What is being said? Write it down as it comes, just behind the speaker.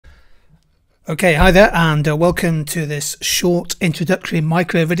Okay, hi there, and welcome to this short introductory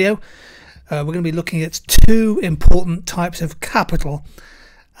micro video. We're going to be looking at two important types of capital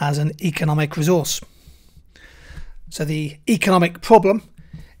as an economic resource. So the economic problem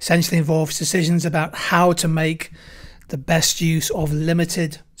essentially involves decisions about how to make the best use of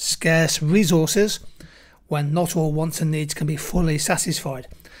limited, scarce resources when not all wants and needs can be fully satisfied.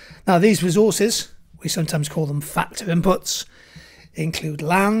 Now, these resources, we sometimes call them factor inputs, include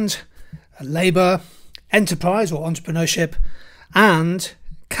land, labour, enterprise or entrepreneurship, and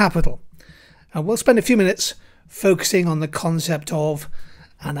capital. And we'll spend a few minutes focusing on the concept of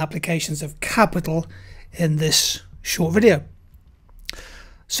and applications of capital in this short video.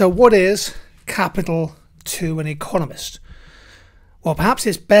 So what is capital to an economist? Well, perhaps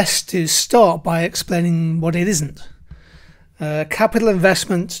it's best to start by explaining what it isn't. Capital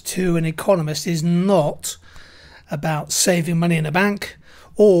investment to an economist is not about saving money in a bank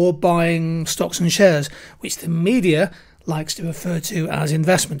or buying stocks and shares, which the media likes to refer to as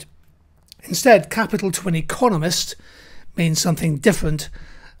investment. Instead, capital to an economist means something different,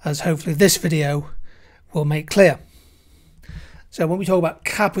 as hopefully this video will make clear. So when we talk about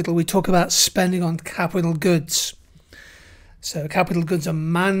capital, we talk about spending on capital goods. So capital goods are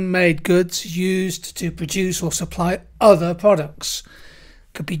man-made goods used to produce or supply other products.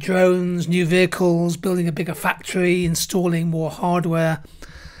 Could be drones, new vehicles, building a bigger factory, installing more hardware,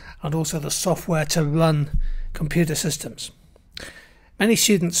 and also the software to run computer systems. Many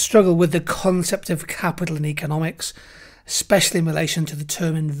students struggle with the concept of capital in economics, especially in relation to the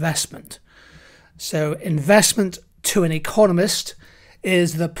term investment. So investment to an economist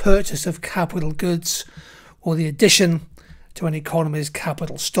is the purchase of capital goods or the addition to an economy's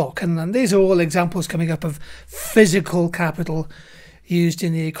capital stock. And these are all examples coming up of physical capital used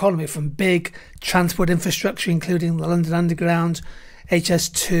in the economy, from big transport infrastructure including the London Underground,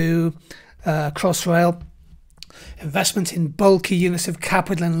 HS2, Crossrail, investment in bulky units of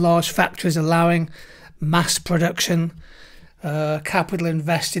capital in large factories allowing mass production, capital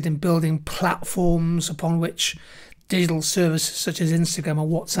invested in building platforms upon which digital services such as Instagram or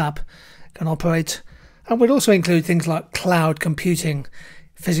WhatsApp can operate. And would also include things like cloud computing,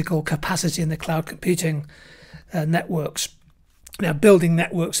 physical capacity in the cloud computing networks. Now, building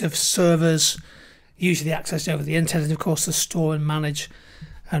networks of servers, usually accessed over the internet, and of course to store and manage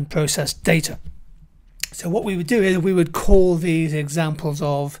and process data. So what we would do is we would call these examples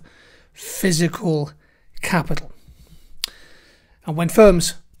of physical capital. And when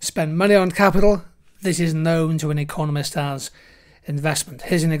firms spend money on capital, this is known to an economist as investment.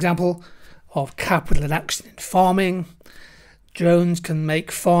 Here's an example of capital in action in farming. Drones can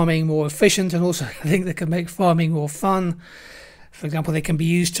make farming more efficient, and also I think they can make farming more fun. For example, they can be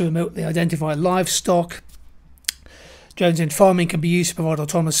used to remotely identify livestock. Drones in farming can be used to provide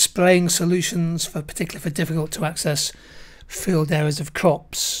autonomous spraying solutions, particularly for difficult to access field areas of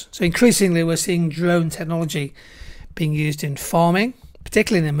crops. So increasingly we're seeing drone technology being used in farming,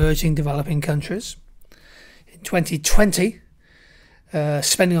 particularly in emerging developing countries. In 2020,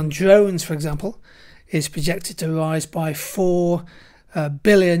 spending on drones, for example, is projected to rise by $4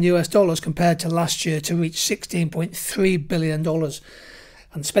 billion US compared to last year, to reach $16.3 billion.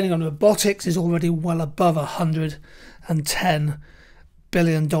 And spending on robotics is already well above $110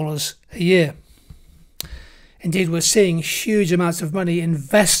 billion a year. Indeed, we're seeing huge amounts of money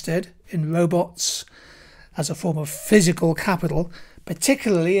invested in robots as a form of physical capital,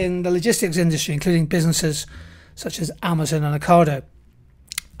 particularly in the logistics industry, including businesses such as Amazon and Ocado.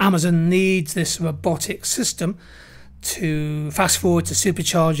 Amazon needs this robotic system to fast forward, to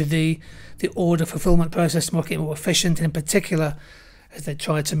supercharge the order fulfillment process, to make it more efficient, in particular as they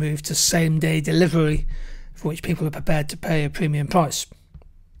try to move to same-day delivery, for which people are prepared to pay a premium price.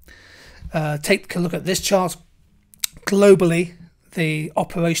 Take a look at this chart. Globally, the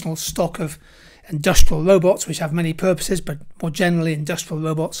operational stock of industrial robots, which have many purposes, but more generally industrial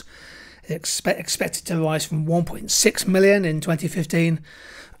robots, is expected to rise from 1.6 million in 2015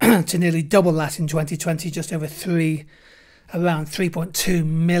 to nearly double that in 2020, just over around 3.2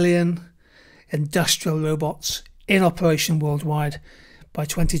 million industrial robots in operation worldwide by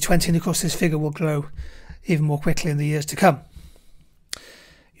 2020. And of course this figure will grow even more quickly in the years to come.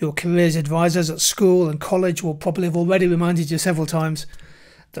 Your careers advisors at school and college will probably have already reminded you several times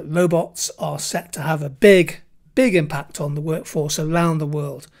that robots are set to have a big impact on the workforce around the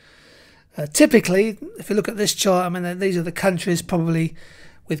world. Typically, if you look at this chart, I mean, these are the countries probably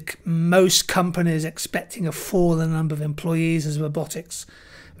with most companies expecting a fall in the number of employees as robotics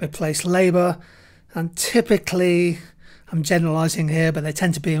replace labour. And typically, I'm generalising here, but they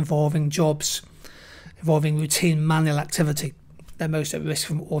tend to be involving jobs involving routine manual activity. they're most at risk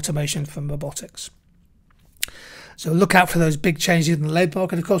from automation, from robotics. So look out for those big changes in the labour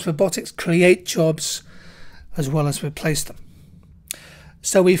market. Of course, robotics create jobs as well as replace them.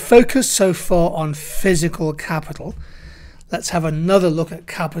 So we've focused so far on physical capital. Let's have another look at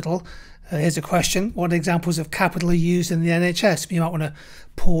capital. Here's a question. What examples of capital are used in the NHS? You might want to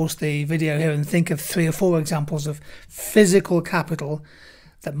pause the video here and think of 3 or 4 examples of physical capital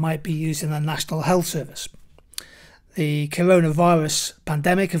that might be used in the National Health Service. The coronavirus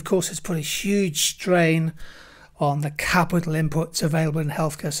pandemic, of course, has put a huge strain on the capital inputs available in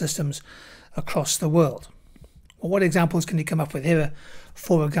healthcare systems across the world. Well, what examples can you come up with? Here are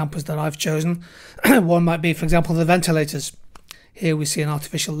 4 examples that I've chosen. One might be, for example, the ventilators. Here we see an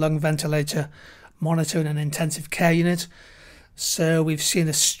artificial lung ventilator monitoring an intensive care unit. So we've seen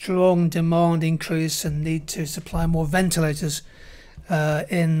a strong demand increase and need to supply more ventilators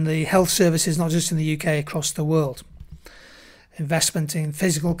in the health services, not just in the UK, across the world. Investment in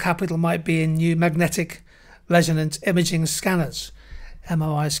physical capital might be in new magnetic resonance imaging scanners,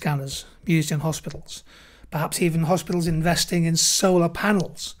 MRI scanners used in hospitals. Perhaps even hospitals investing in solar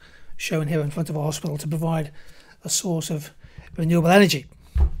panels, shown here in front of a hospital, to provide a source of renewable energy.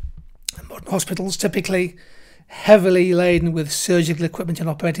 And modern hospitals, typically heavily laden with surgical equipment in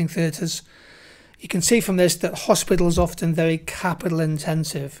operating theatres. You can see from this that hospitals are often very capital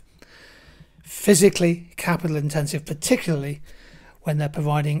intensive, physically capital intensive, particularly when they're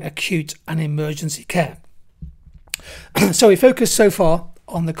providing acute and emergency care. So we focused so far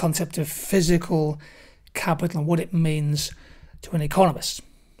on the concept of physical capital and what it means to an economist.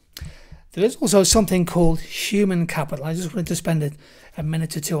 There is also something called human capital. I just wanted to spend a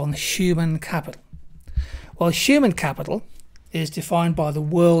minute or two on human capital. Well, human capital is defined by the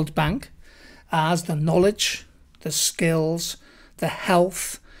World Bank as the knowledge, the skills, the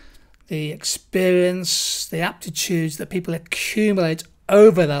health, the experience, the aptitudes that people accumulate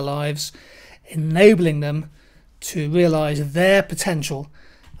over their lives, enabling them to realise their potential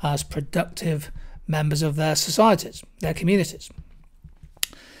as productive members of their societies, their communities.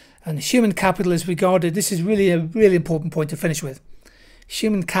 And human capital is regarded, this is really a really important point to finish with,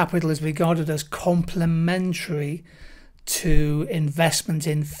 human capital is regarded as complementary to investment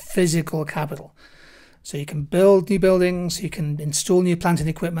in physical capital. So you can build new buildings, you can install new plant and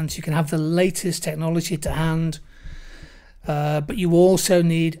equipment, you can have the latest technology to hand, but you also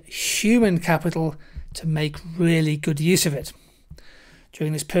need human capital to make really good use of it.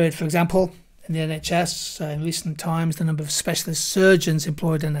 During this period, for example, in the NHS, in recent times, the number of specialist surgeons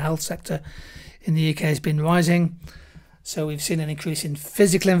employed in the health sector in the UK has been rising. So we've seen an increase in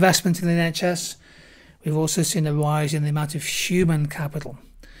physical investment in the NHS. We've also seen a rise in the amount of human capital.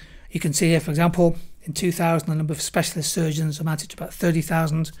 You can see here, for example, in 2000, the number of specialist surgeons amounted to about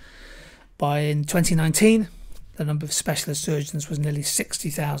 30,000. In 2019, the number of specialist surgeons was nearly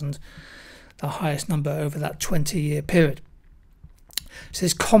 60,000, the highest number over that 20-year period. So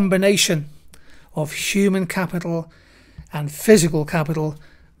this combination of human capital and physical capital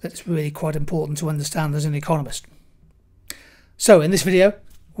that's really quite important to understand as an economist. So in this video,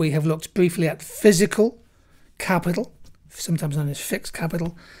 we have looked briefly at physical capital, sometimes known as fixed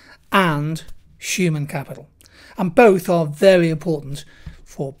capital, and human capital. And both are very important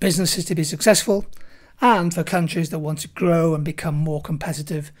for businesses to be successful and for countries that want to grow and become more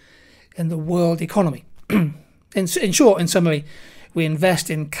competitive in the world economy. In short, in summary, we invest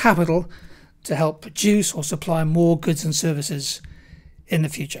in capital to help produce or supply more goods and services in the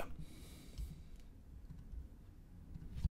future.